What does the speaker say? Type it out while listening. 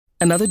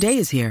Another day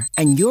is here,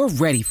 and you're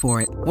ready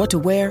for it. What to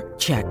wear?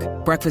 Check.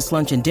 Breakfast,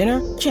 lunch, and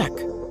dinner? Check.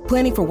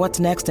 Planning for what's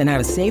next and how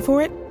to save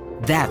for it?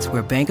 That's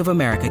where Bank of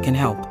America can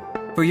help.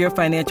 For your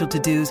financial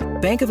to-dos,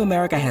 Bank of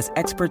America has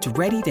experts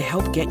ready to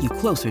help get you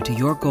closer to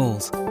your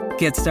goals.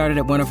 Get started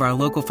at one of our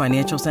local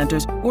financial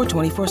centers or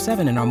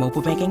 24/7 in our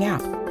mobile banking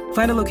app.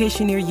 Find a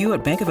location near you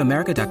at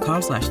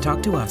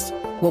bankofamerica.com/talktous.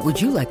 What would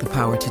you like the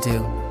power to do?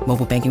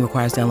 Mobile banking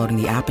requires downloading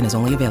the app and is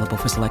only available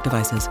for select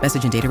devices.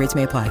 Message and data rates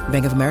may apply.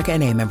 Bank of America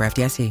N.A., member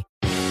FDIC.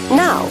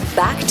 Now,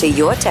 back to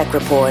your Tech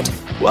Report.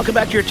 Welcome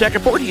back to your Tech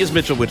Report. He is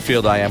Mitchell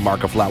Whitfield. I am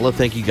Marco Flatlow.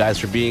 Thank you guys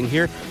for being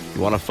here. If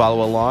you want to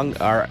follow along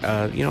our,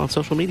 on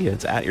social media,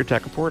 it's at Your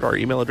Tech Report. Our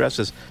email address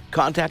is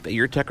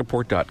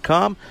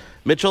contact@yourtechreport.com.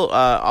 Mitchell,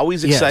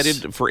 always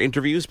excited for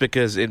interviews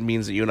because it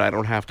means that you and I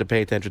don't have to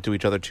pay attention to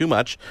each other too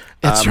much,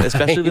 That's right.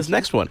 Especially this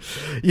next one.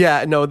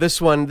 Yeah, no,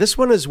 this one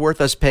is worth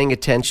us paying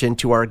attention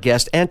to our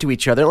guest and to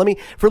each other.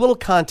 For a little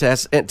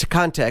context and a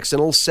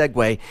little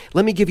segue,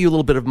 let me give you a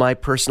little bit of my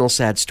personal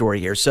sad story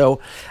here. So,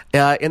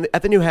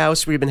 at the new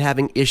house, we've been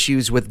having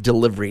issues with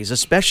deliveries,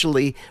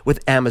 especially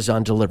with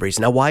Amazon deliveries.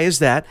 Now, why is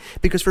that?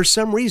 Because for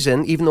some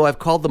reason, even though I've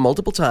called them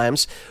multiple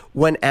times,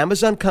 when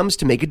Amazon comes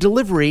to make a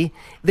delivery,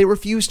 they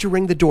refuse to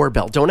ring the doorbell.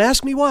 Don't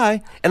ask me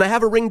why. And I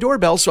have a Ring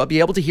doorbell, so I'll be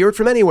able to hear it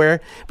from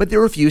anywhere, but they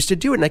refuse to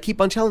do it. And I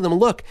keep on telling them,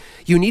 look,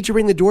 you need to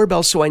ring the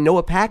doorbell so I know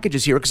a package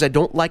is here because I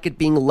don't like it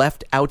being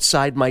left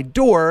outside my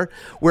door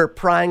where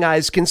prying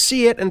eyes can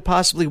see it and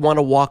possibly want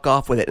to walk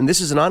off with it. And this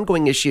is an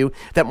ongoing issue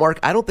that, Mark,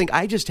 I don't think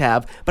I just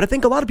have, but I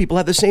think a lot of people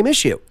have the same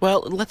issue.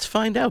 Well, let's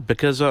find out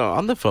because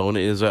on the phone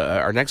is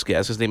our next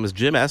guest. His name is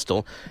Jim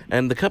Estel,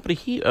 and the company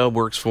he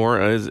works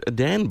for is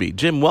Danby.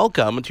 Jim,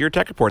 welcome to your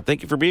Tech Report.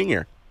 Thank you for being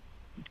here.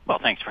 Well,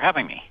 thanks for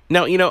having me.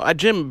 Now,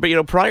 Jim,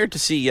 prior to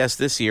CES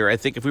this year, I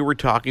think if we were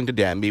talking to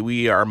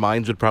Danby, our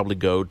minds would probably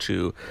go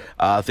to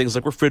things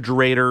like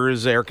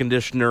refrigerators, air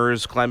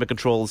conditioners, climate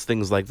controls,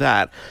 things like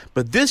that.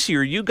 But this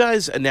year, you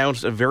guys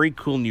announced a very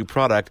cool new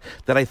product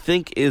that I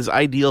think is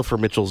ideal for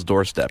Mitchell's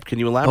doorstep. Can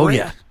you elaborate? Oh,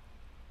 yeah.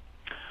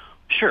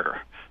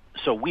 Sure.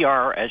 So we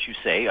are, as you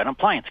say, an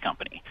appliance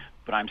company.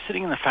 But I'm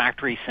sitting in the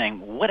factory saying,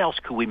 what else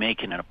could we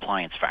make in an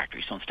appliance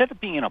factory? So instead of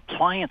being an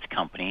appliance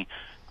company,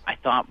 I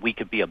thought we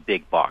could be a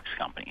big box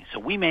company. So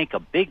we make a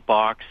big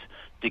box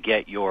to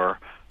get your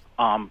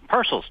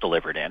parcels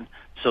delivered in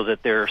so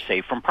that they're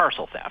safe from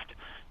parcel theft.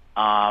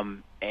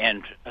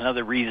 And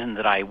another reason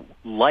that I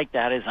like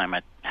that is I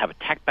have a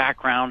tech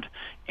background,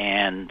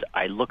 and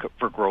I look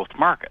for growth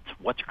markets.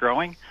 What's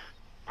growing?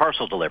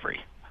 Parcel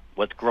delivery.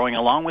 What's growing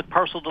along with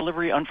parcel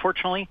delivery,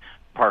 unfortunately?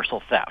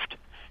 Parcel theft.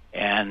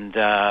 And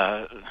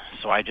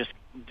so I just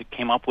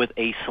came up with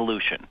a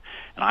solution.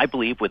 And I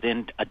believe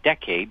within a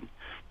decade,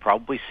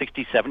 probably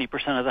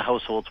 60-70% of the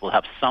households will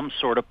have some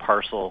sort of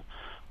parcel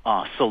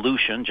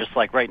solution, just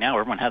like right now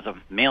everyone has a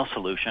mail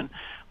solution.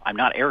 I'm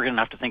not arrogant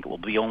enough to think it will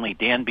be only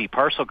Danby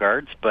parcel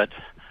guards, but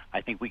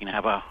I think we can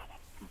have a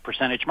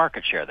percentage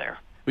market share there.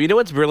 Well, you know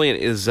what's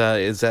brilliant is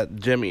that,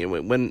 Jimmy,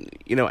 when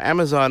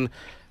Amazon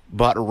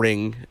bought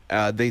Ring,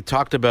 they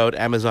talked about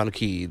Amazon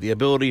Key, the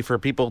ability for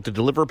people to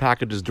deliver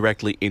packages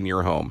directly in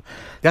your home.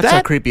 That's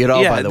not creepy at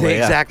all, by the way.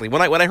 Exactly.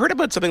 When I heard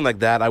about something like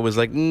that, I was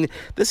like,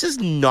 this is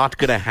not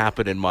going to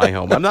happen in my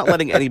home. I'm not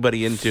letting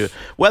anybody into,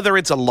 whether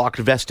it's a locked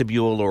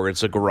vestibule or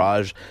it's a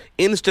garage.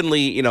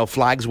 Instantly,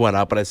 flags went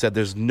up, and I said,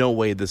 there's no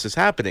way this is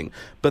happening.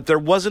 But there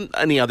wasn't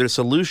any other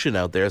solution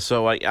out there,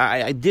 so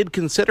I did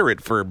consider it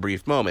for a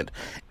brief moment.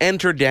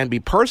 Enter Danby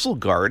Parcel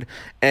Guard,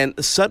 and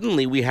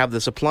suddenly we have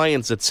this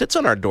appliance that sits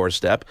on our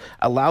doorstep,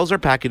 allows our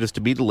packages to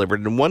be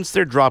delivered, and once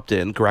they're dropped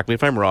in, correct me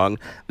if I'm wrong,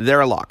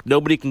 they're locked.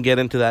 Nobody can get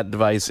into that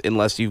device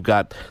unless you've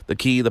got the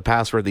key, the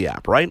password, the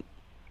app, right?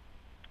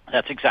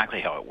 That's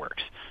exactly how it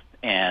works.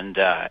 And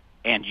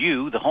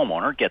you, the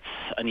homeowner, gets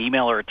an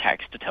email or a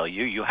text to tell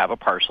you have a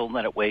parcel and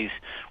that it weighs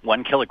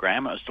 1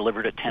 kilogram. It was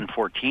delivered at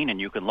 10:14, and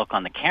you can look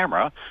on the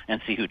camera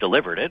and see who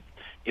delivered it.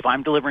 If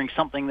I'm delivering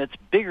something that's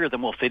bigger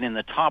than will fit in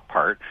the top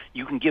part,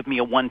 you can give me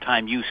a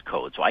one-time use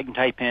code. So I can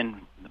type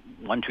in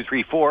 1, 2,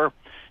 3, 4,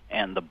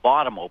 and the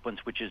bottom opens,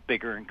 which is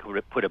bigger, and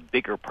could put a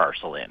bigger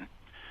parcel in.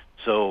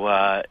 So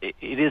it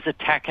is a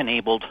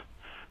tech-enabled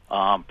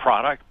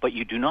product, but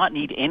you do not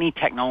need any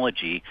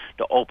technology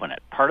to open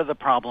it. Part of the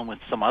problem with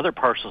some other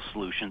parcel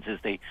solutions is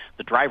the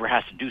driver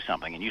has to do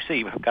something. And you say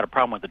you've got a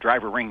problem with the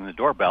driver ringing the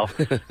doorbell.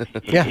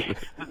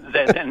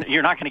 Then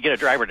you're not going to get a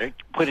driver to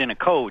put in a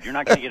code. You're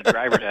not going to get a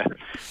driver to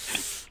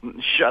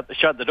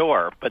shut the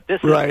door. But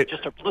this is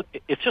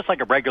it's just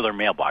like a regular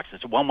mailbox.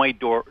 It's a one-way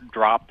door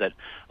drop that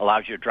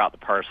allows you to drop the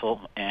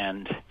parcel.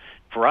 And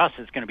for us,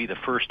 it's going to be the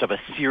first of a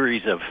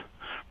series of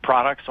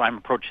products. So I'm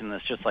approaching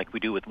this just like we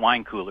do with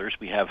wine coolers.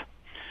 We have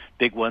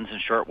big ones and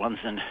short ones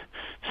and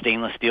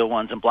stainless steel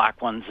ones and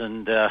black ones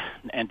and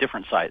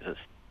different sizes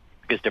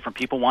because different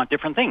people want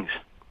different things.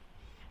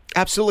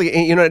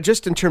 Absolutely. And,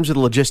 just in terms of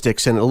the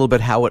logistics and a little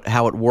bit how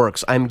it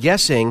works, I'm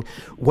guessing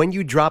when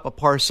you drop a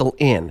parcel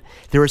in,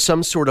 there is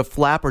some sort of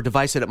flap or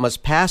device that it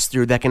must pass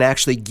through that can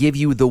actually give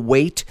you the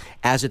weight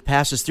as it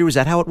passes through. Is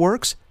that how it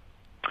works?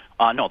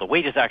 No, the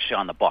weight is actually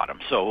on the bottom.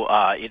 So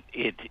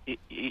it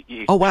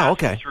Oh, wow,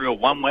 passes okay. through a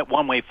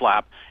one-way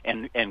flap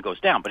and goes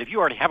down. But if you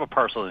already have a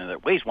parcel in there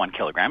that weighs 1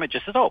 kilogram, it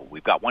just says, oh,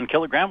 we've got 1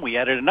 kilogram. We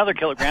added another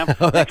kilogram.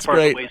 Oh, that's Next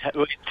parcel great.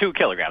 weighs 2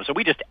 kilograms. So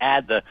we just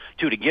add the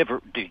two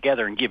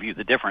together and give you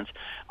the difference.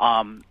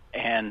 Most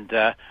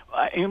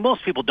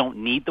people don't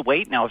need the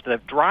weight. Now, if the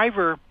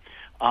driver...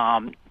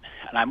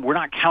 we're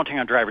not counting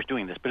on drivers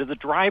doing this, but if the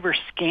driver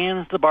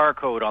scans the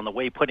barcode on the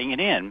way putting it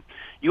in,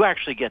 you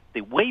actually get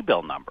the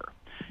waybill number.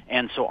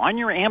 And so on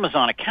your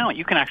Amazon account,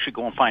 you can actually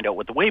go and find out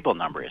what the waybill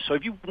number is. So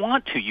if you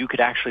want to, you could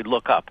actually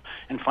look up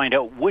and find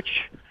out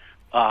which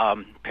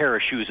pair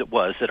of shoes it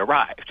was that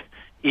arrived,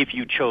 if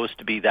you chose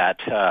to be that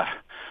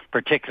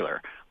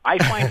particular. I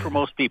find for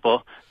most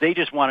people, they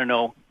just want to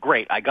know,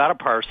 great, I got a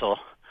parcel,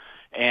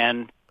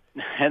 and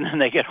then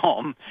they get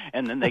home,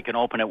 and then they can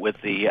open it with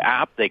the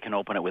app, they can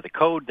open it with a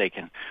code, they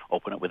can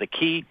open it with a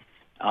key.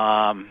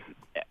 And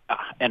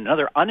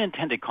another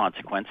unintended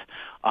consequence,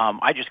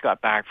 I just got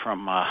back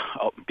from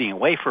being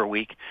away for a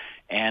week,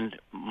 and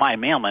my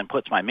mailman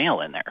puts my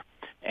mail in there.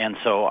 And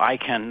so I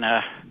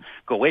can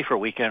go away for a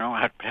week, and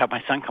I have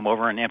my son come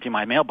over and empty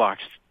my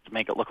mailbox to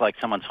make it look like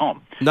someone's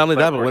home. Not only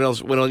that,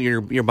 but when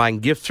you're buying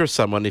gifts for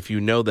someone, if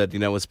you know that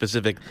a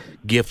specific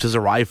gift has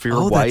arrived for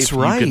your wife, that's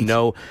right. you can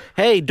know,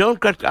 hey,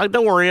 don't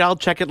worry, I'll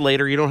check it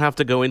later. You don't have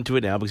to go into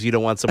it now because you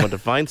don't want someone to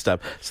find stuff.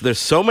 So there's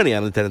so many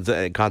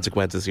unintended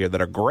consequences here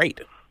that are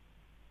great.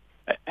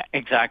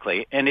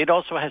 Exactly, and it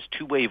also has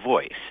two-way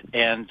voice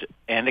and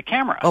a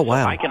camera. Oh,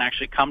 wow. So I can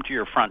actually come to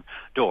your front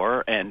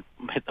door and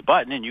hit the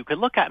button, and you can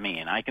look at me,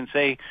 and I can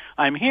say,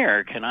 I'm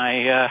here. Can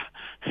I,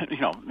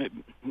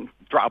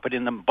 drop it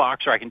in the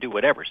box, or I can do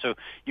whatever. So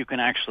you can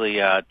actually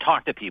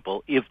talk to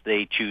people if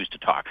they choose to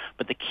talk.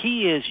 But the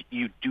key is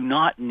you do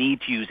not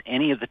need to use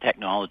any of the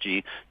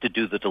technology to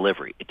do the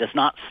delivery. It does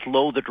not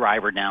slow the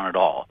driver down at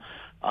all.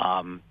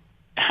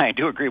 I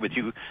do agree with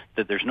you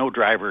that there's no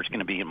drivers going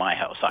to be in my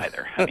house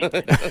either. I mean,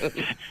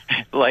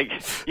 like,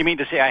 you mean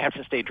to say I have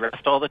to stay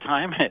dressed all the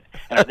time? And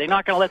are they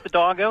not going to let the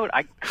dog out?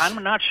 I'm kind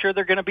of not sure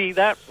they're going to be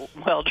that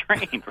well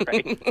trained,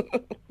 right?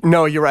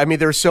 No, you're right. I mean,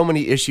 there are so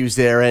many issues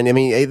there. And I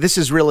mean, this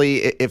is really,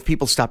 if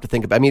people stop to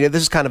think about it, I mean,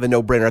 this is kind of a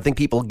no-brainer. I think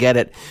people get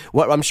it.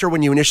 I'm sure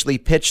when you initially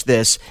pitched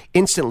this,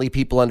 instantly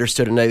people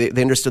understood, and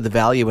they understood the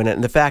value in it.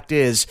 And the fact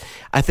is,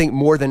 I think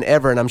more than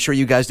ever, and I'm sure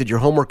you guys did your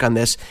homework on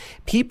this,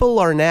 people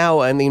are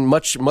now, I mean,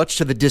 much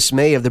to the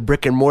dismay of the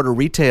brick and mortar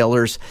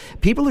retailers,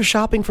 people are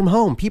shopping from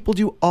home. People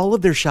do all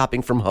of their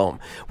shopping from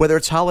home, whether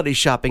it's holiday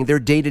shopping, their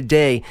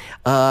day-to-day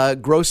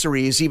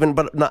groceries,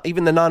 but not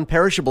even the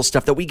non-perishable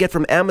stuff that we get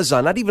from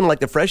Amazon, not even like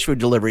the fresh food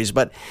deliveries.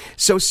 But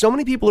so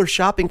many people are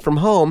shopping from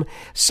home.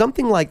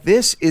 Something like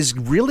this is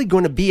really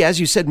going to be, as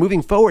you said,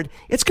 moving forward,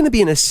 it's going to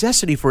be a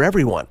necessity for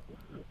everyone.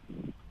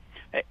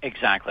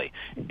 Exactly.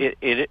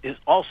 It is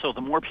also,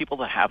 the more people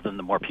that have them,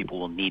 the more people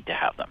will need to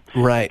have them.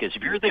 Right. Because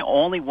if you're the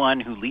only one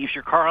who leaves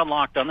your car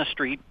unlocked on the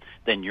street,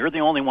 then you're the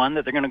only one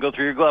that they're going to go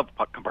through your glove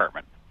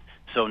compartment.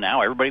 So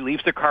now everybody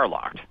leaves their car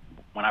locked.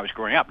 When I was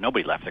growing up,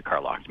 nobody left their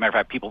car locked. As a matter of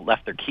fact, people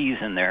left their keys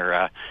in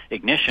their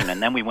ignition,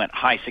 and then we went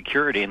high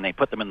security, and they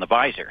put them in the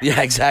visor.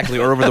 Yeah, exactly.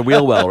 Or over the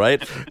wheel well,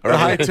 right? Or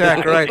high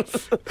tech,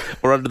 right?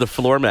 Or under the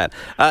floor mat.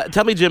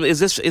 Tell me, Jim,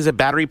 is it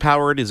battery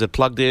powered? Is it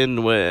plugged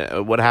in?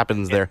 What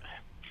happens there?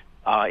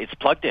 It's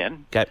plugged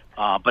in, okay.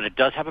 But it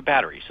does have a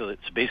battery. So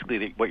it's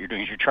basically what you're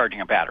doing is you're charging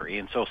a battery.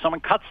 And so if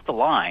someone cuts the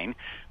line,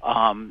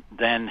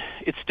 then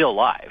it's still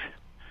live.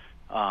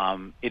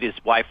 It is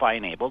Wi-Fi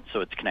enabled,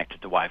 so it's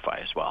connected to Wi-Fi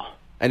as well.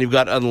 And you've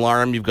got an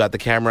alarm, you've got the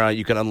camera,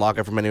 you can unlock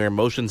it from anywhere,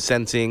 motion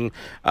sensing,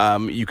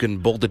 you can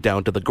bolt it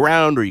down to the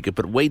ground, or you can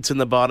put weights in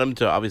the bottom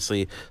to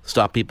obviously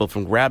stop people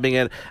from grabbing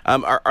it.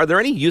 Are there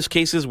any use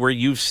cases where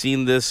you've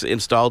seen this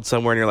installed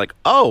somewhere and you're like,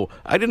 oh,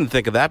 I didn't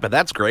think of that, but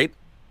that's great?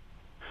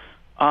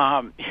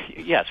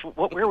 Yes.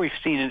 Where we've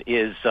seen it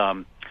is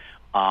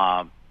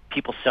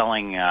people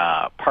selling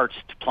parts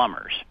to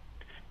plumbers.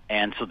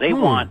 And so they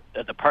want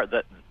the part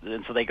that,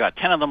 and so they got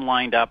 10 of them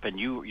lined up, and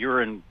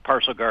you're in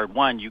Parcel Guard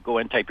 1, you go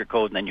in, type your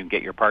code, and then you can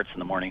get your parts in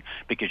the morning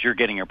because you're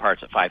getting your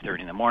parts at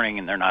 5:30 in the morning,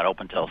 and they're not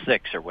open till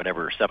 6 or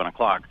whatever, or 7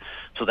 o'clock.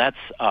 So that's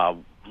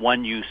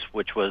one use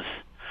which was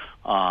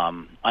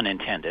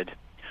unintended.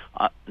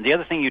 The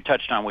other thing you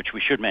touched on, which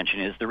we should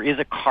mention, is there is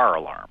a car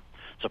alarm.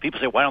 So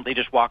people say, why don't they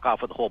just walk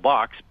off with the whole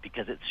box?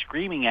 Because it's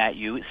screaming at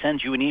you. It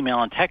sends you an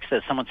email and text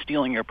that someone's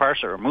stealing your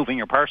parcel or moving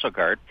your parcel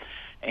card.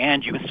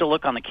 And you can still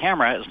look on the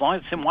camera. As long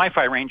as it's in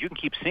Wi-Fi range, you can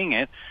keep seeing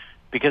it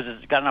because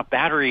it's got enough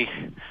battery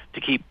to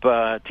keep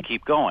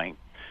going.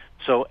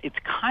 So it's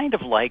kind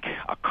of like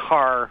a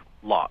car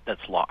lock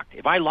that's locked.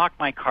 If I lock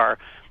my car,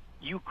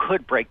 you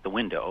could break the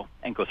window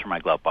and go through my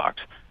glove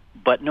box,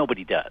 but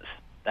nobody does.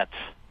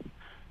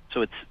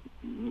 So it's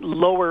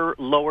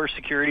lower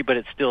security, but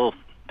it still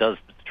does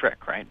the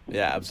trick, right?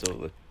 Yeah,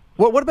 absolutely.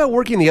 Well, what about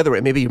working the other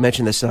way? Maybe you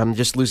mentioned this, and I'm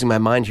just losing my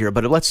mind here.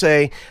 But let's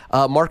say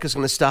Mark is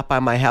going to stop by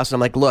my house, and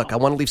I'm like, "Look, I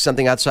want to leave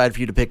something outside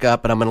for you to pick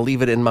up, and I'm going to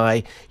leave it in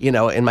my,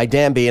 in my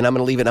Danby, and I'm going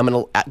to leave it. I'm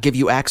going to give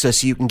you access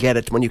so you can get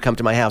it when you come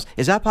to my house."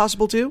 Is that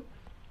possible too?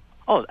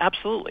 Oh,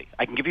 absolutely.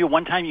 I can give you a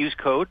one-time use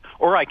code,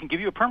 or I can give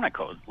you a permanent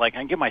code. Like, I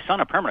can give my son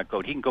a permanent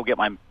code. He can go get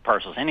my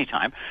parcels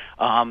anytime.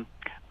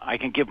 I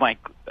can give my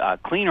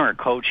cleaner a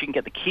code. She can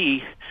get the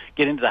key,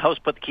 get into the house,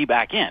 put the key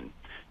back in.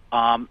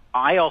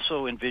 I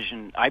also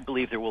I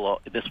believe this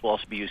will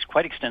also be used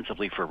quite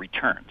extensively for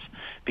returns.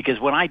 Because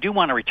when I do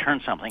want to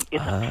return something,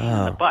 it's a pain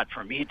in the butt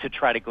for me to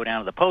try to go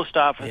down to the post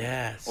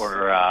office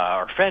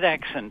or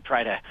FedEx and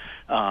try to,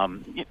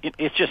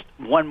 it's just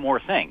one more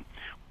thing.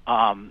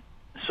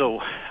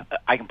 So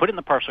I can put it in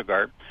the parcel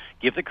guard,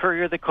 give the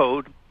courier the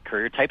code,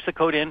 courier types the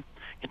code in,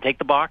 can take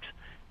the box,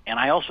 and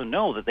I also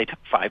know that they took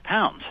 5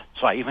 pounds.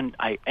 So and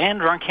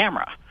they're on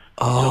camera.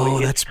 Oh,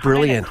 so that's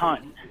brilliant.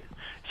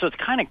 So it's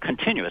kind of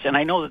continuous, and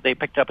I know that they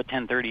picked up at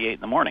 10:38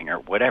 in the morning or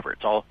whatever.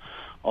 It's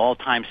all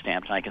time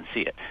stamped, and I can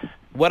see it.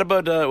 What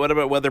about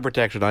weather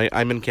protection?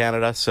 I'm in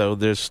Canada, so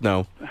there's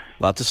snow,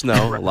 lots of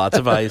snow, lots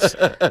of ice.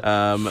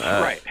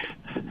 Right.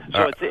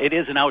 So it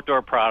is an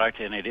outdoor product,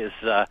 and it is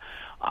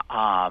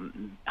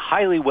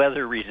highly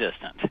weather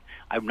resistant.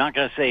 I'm not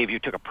going to say if you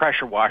took a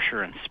pressure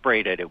washer and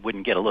sprayed it, it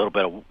wouldn't get a little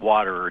bit of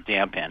water or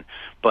damp in,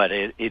 but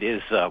it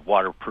is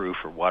waterproof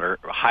or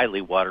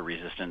highly water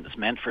resistant. It's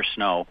meant for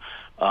snow.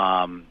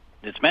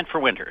 It's meant for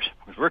winters.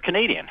 We're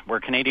Canadian. We're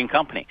a Canadian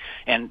company.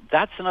 And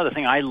that's another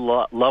thing I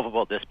love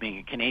about this being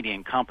a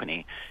Canadian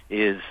company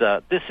is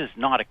this is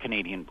not a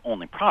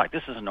Canadian-only product.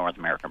 This is a North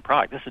American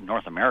product. This is a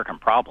North American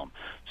problem.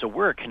 So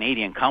we're a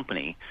Canadian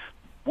company.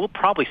 We'll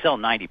probably sell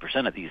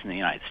 90% of these in the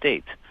United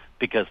States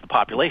because the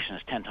population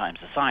is 10 times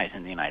the size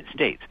in the United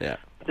States. Yeah.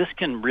 This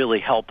can really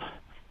help,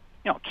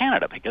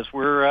 Canada because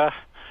we'll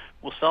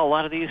sell a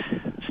lot of these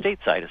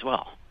stateside as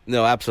well.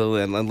 No,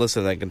 absolutely. And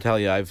listen, I can tell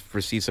you, I've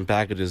received some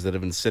packages that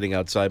have been sitting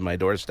outside my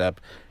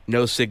doorstep,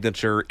 no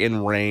signature,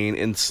 in rain,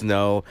 in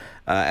snow,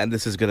 and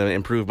this is going to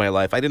improve my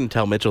life. I didn't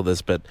tell Mitchell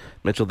this, but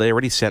Mitchell, they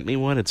already sent me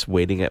one. It's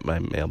waiting at my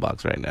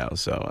mailbox right now.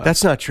 So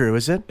that's not true,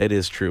 is it? It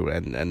is true,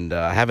 and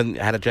I haven't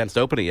had a chance to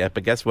open it yet.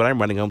 But guess what? I'm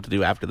running home to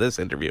do after this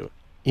interview.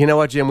 You know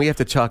what, Jim? We have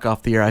to talk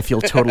off the air. I feel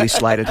totally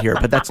slighted here,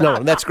 but that's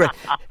great.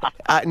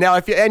 Now,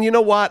 and you know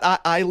what?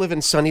 I live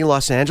in sunny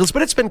Los Angeles,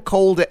 but it's been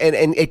cold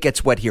and it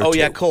gets wet here. Oh too.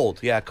 yeah, cold.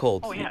 Yeah,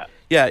 cold. Oh yeah.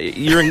 Yeah,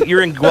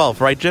 you're in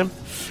Guelph, right, Jim?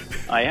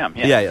 I am.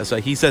 Yeah. Yeah.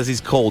 So he says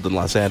he's cold in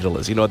Los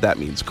Angeles. You know what that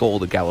means?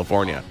 Cold in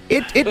California.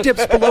 It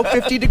dips below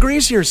 50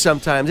 degrees here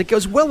sometimes. It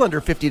goes well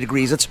under 50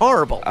 degrees. It's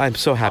horrible. I'm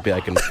so happy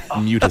I can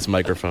mute his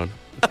microphone.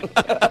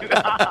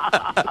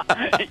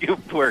 You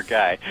poor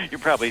guy. You're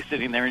probably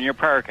sitting there in your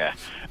parka.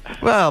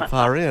 Well,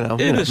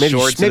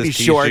 maybe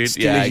shorts,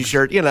 teenage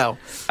shirt,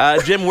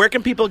 Jim, where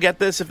can people get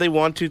this if they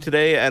want to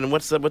today, and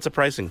what's the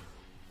pricing?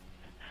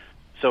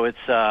 So it's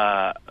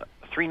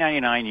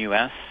 $3.99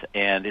 US,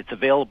 and it's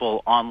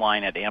available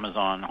online at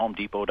Amazon,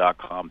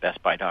 HomeDepot.com,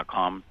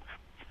 BestBuy.com,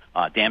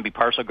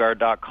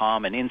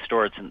 DanbyParcelGuard.com, and in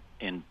store it's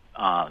in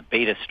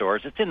beta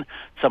stores. It's in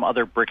some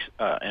other bricks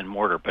and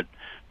mortar, but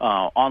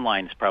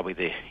online is probably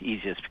the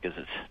easiest because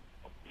it's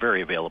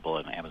very available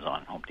in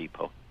Amazon, Home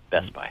Depot,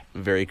 Best Buy.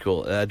 Very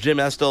cool. Jim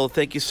Estill,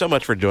 thank you so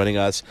much for joining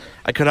us.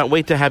 I cannot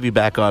wait to have you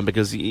back on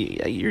because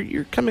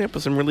you're coming up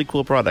with some really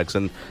cool products,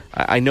 and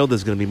I know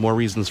there's going to be more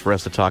reasons for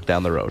us to talk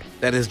down the road.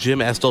 That is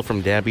Jim Estill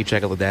from Danby.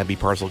 Check out the Danby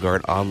Parcel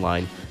Guard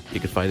online. You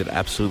can find it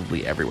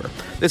absolutely everywhere.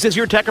 This is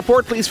Your Tech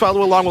Report. Please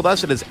follow along with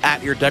us. It is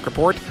at Your Tech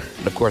Report.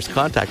 And, of course,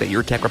 contact at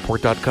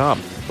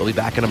yourtechreport.com. We'll be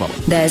back in a moment.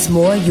 There's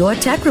more Your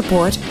Tech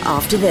Report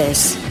after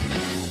this.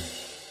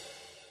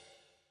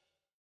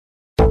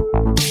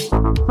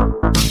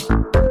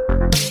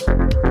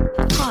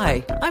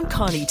 Hi, I'm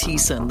Connie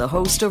Thiessen, the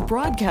host of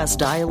Broadcast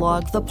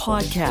Dialogue, the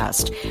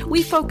podcast.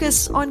 We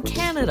focus on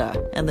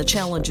Canada and the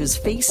challenges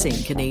facing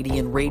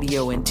Canadian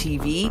radio and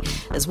TV,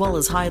 as well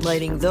as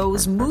highlighting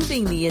those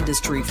moving the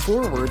industry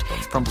forward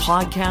from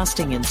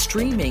podcasting and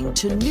streaming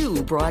to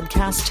new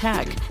broadcast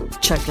tech.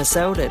 Check us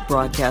out at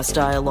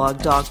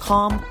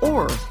broadcastdialogue.com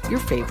or your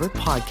favorite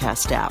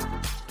podcast app.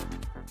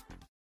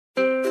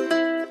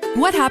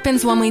 What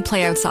happens when we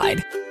play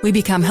outside? We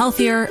become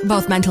healthier,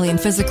 both mentally and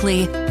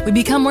physically. We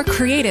become more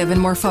creative and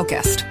more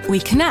focused. We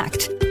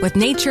connect with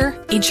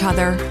nature, each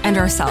other, and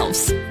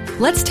ourselves.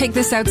 Let's Take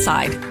This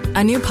Outside,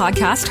 a new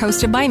podcast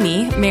hosted by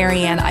me,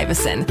 Marianne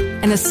Iveson,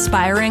 an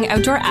aspiring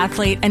outdoor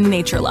athlete and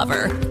nature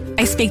lover.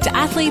 I speak to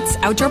athletes,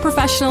 outdoor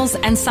professionals,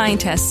 and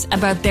scientists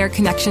about their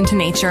connection to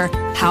nature,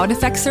 how it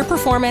affects their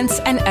performance,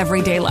 and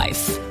everyday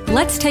life.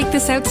 Let's Take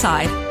This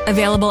Outside,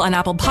 available on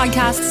Apple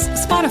Podcasts,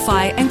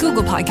 Spotify, and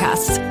Google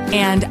Podcasts,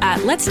 and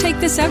at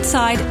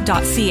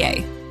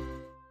letstakethisoutside.ca.